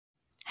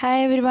Hi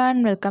everyone,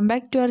 welcome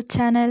back to our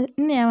channel.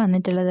 ഇന്ന് ഞാൻ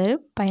വന്നിട്ടുള്ളത് ഒരു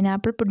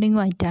പൈനാപ്പിൾ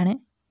പുഡിങ്ങുമായിട്ടാണ്.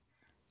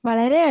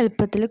 വളരെ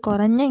എളുപ്പത്തിൽ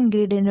കുറഞ്ഞ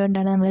ഇൻഗ്രീഡിയൻ്റ്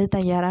കൊണ്ടാണ് നമ്മൾ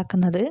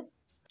തയ്യാറാക്കുന്നത്.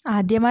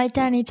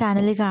 ആദ്യമായിട്ടാണ് ഈ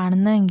ചാനൽ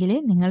കാണുന്നതെങ്കിൽ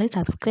നിങ്ങൾ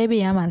സബ്സ്ക്രൈബ്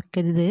ചെയ്യാൻ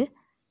മറക്കരുത്.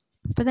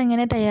 അപ്പോൾ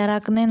ഇതെങ്ങനെ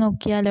തയ്യാറാക്കുന്നതെന്ന്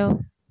നോക്കിയാലോ.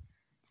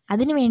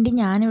 അതിനു വേണ്ടി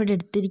ഞാനിവിടെ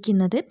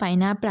എടുത്തിരിക്കുന്നത്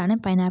പൈനാപ്പിളാണ്.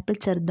 പൈനാപ്പിൾ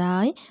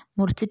ചെറുതായി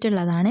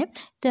മുറിച്ചിട്ടുള്ളതാണ്.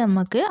 ഇത്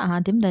നമുക്ക്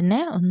ആദ്യം തന്നെ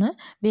ഒന്ന്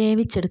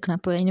വേവിച്ചെടുക്കണം.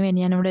 അപ്പോൾ അതിന്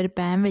വേണ്ടി ഞാനിവിടെ ഒരു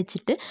പാൻ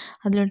വെച്ചിട്ട്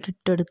അതിലോട്ട്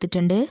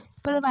ഇട്ടെടുത്തിട്ടുണ്ട്.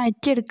 അപ്പോൾ അത്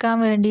വഴറ്റിയെടുക്കാൻ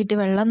വേണ്ടിയിട്ട്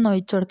വെള്ളം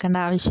ഒഴിച്ചു കൊടുക്കേണ്ട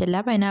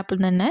ആവശ്യമില്ല. പൈനാപ്പിൾ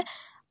തന്നെ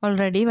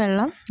ഓൾറെഡി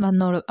വെള്ളം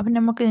വന്നോളും. അപ്പം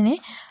നമുക്കിതിന്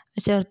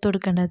ചേർത്ത്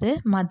കൊടുക്കേണ്ടത്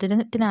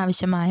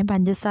മധുരത്തിനാവശ്യമായ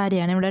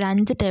പഞ്ചസാരയാണ്. ഇവിടെ ഒരു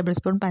 5 ടേബിൾ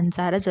സ്പൂൺ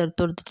പഞ്ചസാര ചേർത്ത്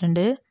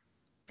കൊടുത്തിട്ടുണ്ട്.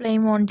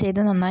 ഫ്ലെയിം ഓൺ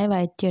ചെയ്ത് നന്നായി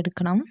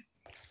വഴറ്റിയെടുക്കണം.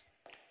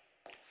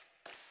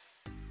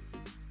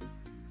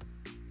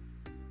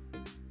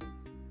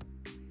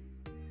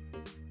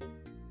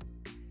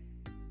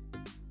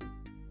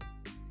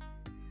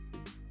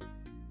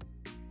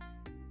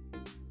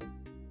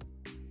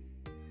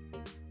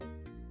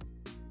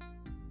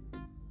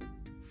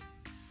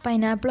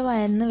 പൈനാപ്പിൾ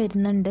വഴന്ന്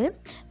വരുന്നുണ്ട്.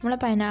 നമ്മളെ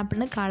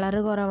പൈനാപ്പിളിന് കളറ്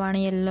കുറവാണ്,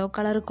 യെല്ലോ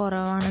കളർ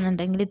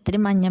കുറവാണെന്നുണ്ടെങ്കിൽ ഇത്തിരി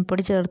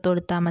മഞ്ഞൾപ്പൊടി ചേർത്ത്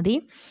കൊടുത്താൽ മതി.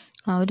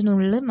 ഒരു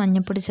നുള്ള്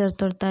മഞ്ഞൾപ്പൊടി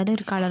ചേർത്ത് കൊടുത്താൽ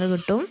ഒരു കളറ്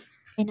കിട്ടും.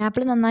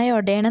 പൈനാപ്പിൾ നന്നായി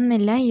ഉടയണം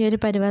എന്നില്ല. ഈ ഒരു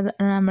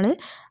നമ്മൾ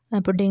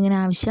പുഡിങ്ങിന്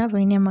ആവശ്യം.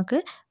 അപ്പോൾ ഇനി നമുക്ക്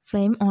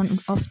ഫ്ലെയിം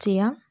ഓഫ്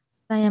ചെയ്യാം.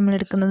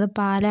 നമ്മളെടുക്കുന്നത്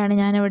പാലാണ്.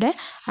 ഞാനിവിടെ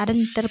 1/2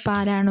 ലിറ്റർ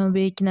പാലാണ്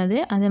ഉപയോഗിക്കുന്നത്.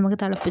 അത് നമുക്ക്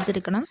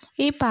തിളപ്പിച്ചെടുക്കണം.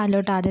 ഈ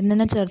പാലിലോട്ട് ആദ്യം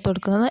തന്നെ ചേർത്ത്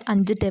കൊടുക്കുന്നത്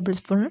 5 ടേബിൾ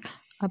സ്പൂൺ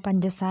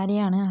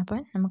പഞ്ചസാരയാണ്.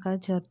 അപ്പോൾ നമുക്കത്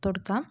ചേർത്ത്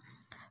കൊടുക്കാം.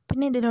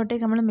 പിന്നെ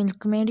ഇതിലോട്ടേക്ക് നമ്മൾ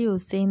മിൽക്ക് മെയ്ഡ്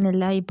യൂസ്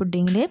ചെയ്യുന്നില്ല ഈ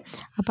പുഡിങ്ങിൽ.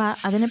 അപ്പോൾ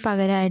അതിന്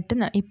പകരമായിട്ട്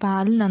ഈ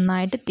പാൽ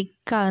നന്നായിട്ട്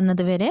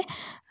തിക്കാകുന്നത് വരെ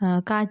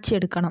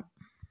കാച്ചിയെടുക്കണം.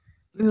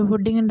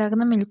 പുഡിങ്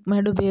ഉണ്ടാക്കുന്ന മിൽക്ക്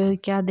മെയ്ഡ്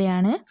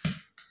ഉപയോഗിക്കാതെയാണ്.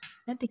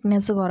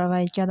 തിക്നെസ്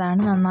കുറവായിരിക്കും,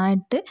 അതാണ്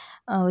നന്നായിട്ട്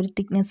ഒരു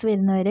തിക്നെസ്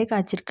വരുന്നവരെ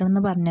കാച്ചിയെടുക്കണം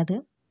എന്ന് പറഞ്ഞത്.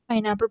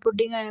 പൈനാപ്പിൾ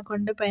പുഡിങ്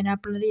ആയതുകൊണ്ട്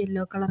പൈനാപ്പിളിൻ്റെ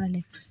യെല്ലോ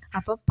കളറല്ലേ,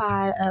 അപ്പോൾ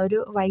ഒരു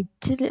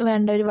വൈറ്റിൽ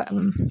വേണ്ട ഒരു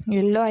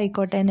യെല്ലോ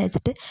ആയിക്കോട്ടെ എന്ന്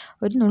വെച്ചിട്ട്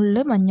ഒരു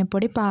നുള്ള്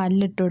മഞ്ഞൾപ്പൊടി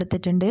പാലിലിട്ട്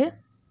കൊടുത്തിട്ടുണ്ട്.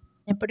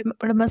 മഞ്ഞൾപ്പൊടി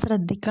ഇടുമ്പോൾ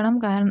ശ്രദ്ധിക്കണം,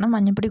 കാരണം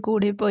മഞ്ഞൾപ്പൊടി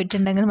കൂടി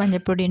പോയിട്ടുണ്ടെങ്കിൽ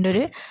മഞ്ഞൾപ്പൊടീൻ്റെ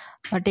ഒരു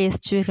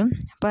ടേസ്റ്റ് വരും.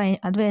 അപ്പോൾ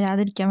അത്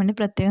വരാതിരിക്കാൻ വേണ്ടി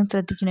പ്രത്യേകം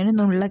ശ്രദ്ധിക്കണം. ഒരു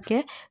നുള്ളൊക്കെ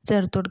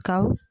ചേർത്ത്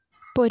കൊടുക്കാവൂ.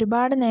 ഇപ്പോൾ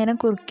ഒരുപാട് നേരം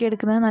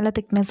കുറുക്കിയെടുക്കുന്നത് നല്ല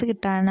തിക്നെസ്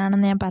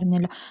കിട്ടാനാണെന്ന് ഞാൻ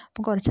പറഞ്ഞല്ലോ.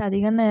 അപ്പോൾ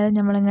കുറച്ചധികം നേരം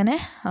നമ്മളിങ്ങനെ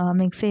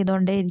മിക്സ്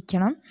ചെയ്തുകൊണ്ടേ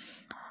ഇരിക്കണം.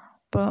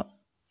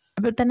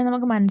 അപ്പോൾ തന്നെ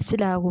നമുക്ക്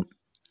മനസ്സിലാകും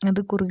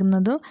അത്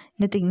കുറുകുന്നതും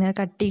ഇതിൻ്റെ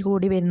കട്ടി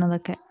കൂടി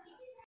വരുന്നതൊക്കെ.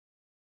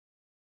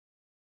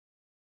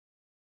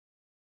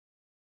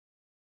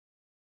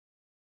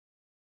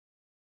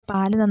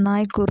 പാല്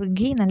നന്നായി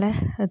കുറുകി നല്ല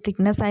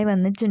തിക്നെസ്സായി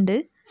വന്നിട്ടുണ്ട്.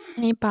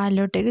 ഇനി ഈ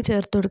പാലിലോട്ടേക്ക്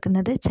ചേർത്ത്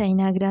കൊടുക്കുന്നത്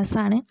ചൈന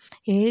ഗ്രാസാണ്.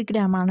 7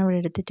 ഗ്രാമാണ് ഇവിടെ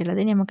എടുത്തിട്ടുള്ളത്.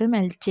 ഇനി നമുക്ക്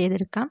മെൽറ്റ്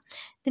ചെയ്തെടുക്കാം.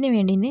 ഇതിന്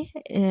വേണ്ടി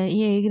ഈ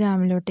 7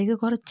 ഗ്രാമിലോട്ടേക്ക്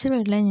കുറച്ച്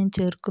വെള്ളമേ ഞാൻ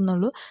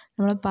ചേർക്കുന്നുള്ളൂ.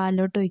 നമ്മൾ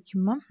പാലിലോട്ട്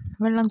ഒഴിക്കുമ്പം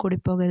വെള്ളം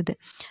കൂടിപ്പോകരുത്.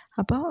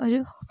 അപ്പോൾ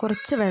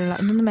കുറച്ച് വെള്ളം,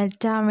 ഇതൊന്ന്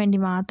മെൽറ്റ് ആവാൻ വേണ്ടി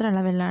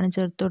മാത്രമുള്ള വെള്ളമാണ്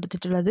ചേർത്ത്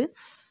കൊടുത്തിട്ടുള്ളത്.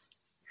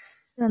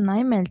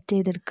 നന്നായി മെൽറ്റ്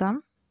ചെയ്തെടുക്കാം.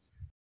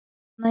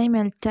 നന്നായി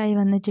മെൽറ്റായി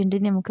വന്നിട്ടുണ്ട്.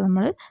 നമുക്ക്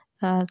നമ്മൾ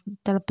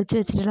തിളപ്പിച്ച്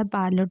വെച്ചിട്ടുള്ള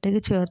പാലിലോട്ടേക്ക്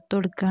ചേർത്ത്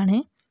കൊടുക്കുകയാണ്.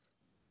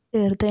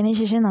 ചേർത്തതിന്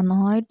ശേഷം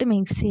നന്നായിട്ട്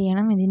മിക്സ്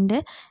ചെയ്യണം. ഇതിൻ്റെ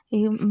ഈ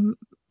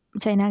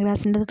ചൈന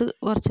ഗ്രാസിൻ്റെ അത്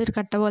കുറച്ചൊരു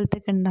കട്ട പോലത്തെ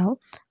ഒക്കെ ഉണ്ടാവും.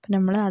 അപ്പം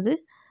നമ്മൾ അത്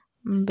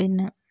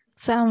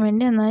മിക്സ് ആവാൻ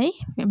വേണ്ടി നന്നായി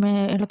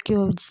ഇളക്കി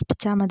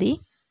യോജിപ്പിച്ചാൽ മതി.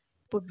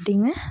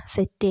 പുഡിങ്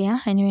സെറ്റ് ചെയ്യാം.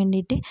 അതിന്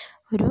വേണ്ടിയിട്ട്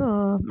ഒരു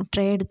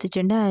ട്രേ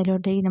എടുത്തിട്ടുണ്ട്.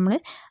 അതിലോട്ടേക്ക് നമ്മൾ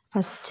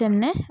ഫസ്റ്റ്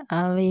തന്നെ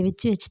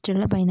വേവിച്ച്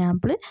വെച്ചിട്ടുള്ള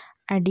പൈനാപ്പിൾ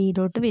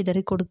അടിയിലോട്ട്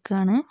വിതറി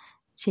കൊടുക്കുകയാണ്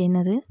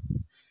ചെയ്യുന്നത്.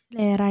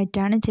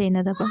 ലെയറായിട്ടാണ്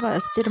ചെയ്യുന്നത്. അപ്പോൾ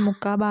ഫസ്റ്റ് ഒരു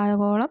 3/4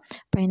 ഭാഗത്തോളം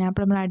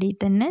പൈനാപ്പിൾ നമ്മൾ അടിയിൽ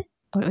തന്നെ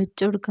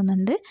വെച്ച്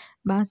കൊടുക്കുന്നുണ്ട്.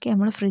 ബാക്കി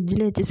നമ്മൾ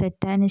ഫ്രിഡ്ജിൽ വെച്ച്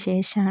സെറ്റായതിന്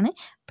ശേഷമാണ്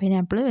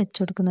പൈനാപ്പിൾ വെച്ച്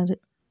കൊടുക്കുന്നത്.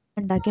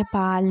 ഉണ്ടാക്കിയ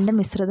പാലിൻ്റെ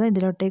മിശ്രിതം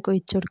ഇതിലോട്ടേക്ക്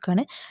ഒഴിച്ച്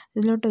കൊടുക്കുകയാണ്.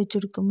 ഇതിലോട്ട് ഒഴിച്ച്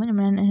കൊടുക്കുമ്പോൾ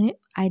നമ്മൾ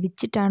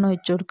അരിച്ചിട്ടാണ്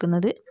ഒഴിച്ച്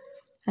കൊടുക്കുന്നത്.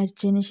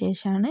 അരിച്ചതിന്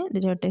ശേഷമാണ്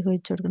ഇതിലോട്ടേക്ക്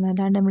ഒഴിച്ച് കൊടുക്കുന്നത്.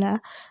 അല്ലാണ്ട് നമ്മൾ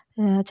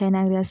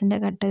ചൈന ഗ്രാസിൻ്റെ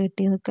കട്ട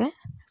കെട്ടിയതൊക്കെ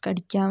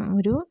കടിക്കാൻ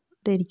ഒരു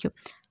ഇതായിരിക്കും.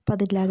 അപ്പോൾ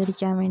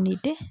അതില്ലാതിരിക്കാൻ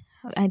വേണ്ടിയിട്ട്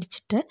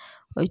അരിച്ചിട്ട്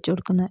ഒഴിച്ച്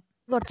കൊടുക്കുന്നത്.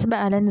 കുറച്ച്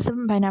ബാലൻസും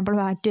പൈനാപ്പിൾ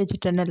വാറ്റി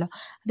വെച്ചിട്ടുണ്ടല്ലോ,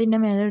 അതിൻ്റെ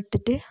മേലെ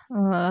ഇട്ടിട്ട്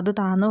അത്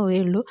താന്നു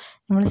പോയുള്ളൂ.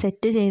 നമ്മൾ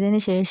സെറ്റ് ചെയ്തതിന്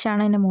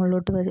ശേഷമാണ് അതിൻ്റെ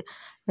മുകളിലോട്ട്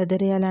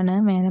വെതറിയാലാണ്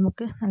മേലെ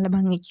നമുക്ക് നല്ല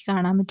ഭംഗിക്ക്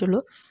കാണാൻ പറ്റുള്ളൂ.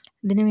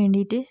 ഇതിന്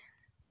വേണ്ടിയിട്ട്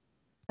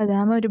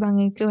ബദാം ഒരു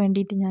ഭംഗിക്ക്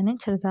വേണ്ടിയിട്ട് ഞാൻ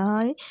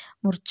ചെറുതായി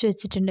മുറിച്ച്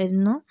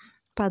വെച്ചിട്ടുണ്ടായിരുന്നു.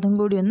 അപ്പോൾ അതും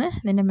കൂടി ഒന്ന്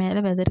ഇതിൻ്റെ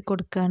മേലെ വെതറി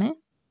കൊടുക്കുകയാണ്.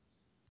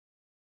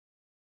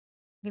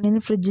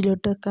 ഇങ്ങനെ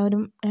ഫ്രിഡ്ജിലോട്ട് വെക്കാം. ഒരു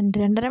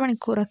 2-2.5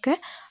 മണിക്കൂറൊക്കെ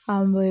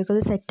ആകുമ്പോഴേക്കും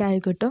അത്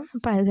സെറ്റായി കിട്ടും.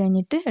 അപ്പോൾ അത്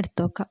കഴിഞ്ഞിട്ട്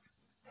എടുത്ത് വെക്കാം.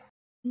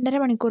 2.5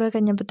 മണിക്കൂർ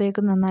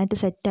കഴിഞ്ഞപ്പോഴത്തേക്കും നന്നായിട്ട്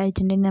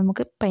സെറ്റായിട്ടുണ്ടെങ്കിൽ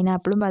നമുക്ക്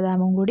പൈനാപ്പിളും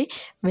ബദാമും കൂടി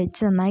വെച്ച്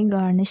നന്നായി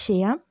ഗാർണിഷ്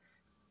ചെയ്യാം.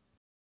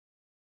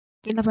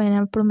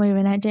 പൈനാപ്പിൾ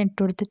മുഴുവനായിട്ട് ഇട്ട്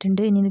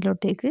കൊടുത്തിട്ടുണ്ട്. ഇനി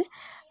ഇതിലോട്ടേക്ക്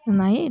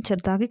നന്നായി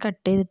ചെറുതാക്കി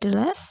കട്ട്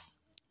ചെയ്തിട്ടുള്ള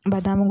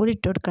ബദാമും കൂടി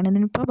ഇട്ട് കൊടുക്കണം.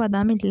 ഇതിനിപ്പോൾ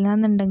ബദാം ഇല്ല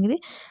എന്നുണ്ടെങ്കിൽ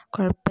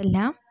കുഴപ്പമില്ല,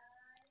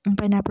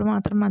 പൈനാപ്പിൾ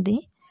മാത്രം മതി.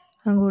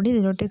 അതും കൂടി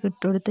ഇതിലോട്ടേക്ക്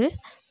ഇട്ട് കൊടുത്ത്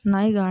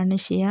നന്നായി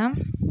ഗാർണിഷ് ചെയ്യാം.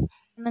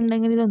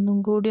 എന്നുണ്ടെങ്കിൽ ഇതൊന്നും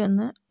കൂടി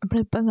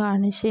നമ്മളിപ്പോൾ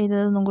ഗാർണിഷ്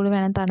ചെയ്തതൊന്നും കൂടി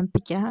വേണം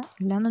തണുപ്പിക്കുക.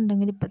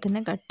 ഇല്ലാന്നുണ്ടെങ്കിൽ ഇപ്പം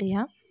തന്നെ കട്ട്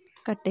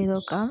ചെയ്ത്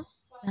നോക്കാം.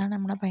 ഇതാണ്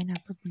നമ്മുടെ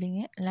പൈനാപ്പിൾ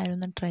പുഡിങ്. എല്ലാവരും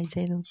ഒന്ന് ട്രൈ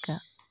ചെയ്ത് നോക്കുക.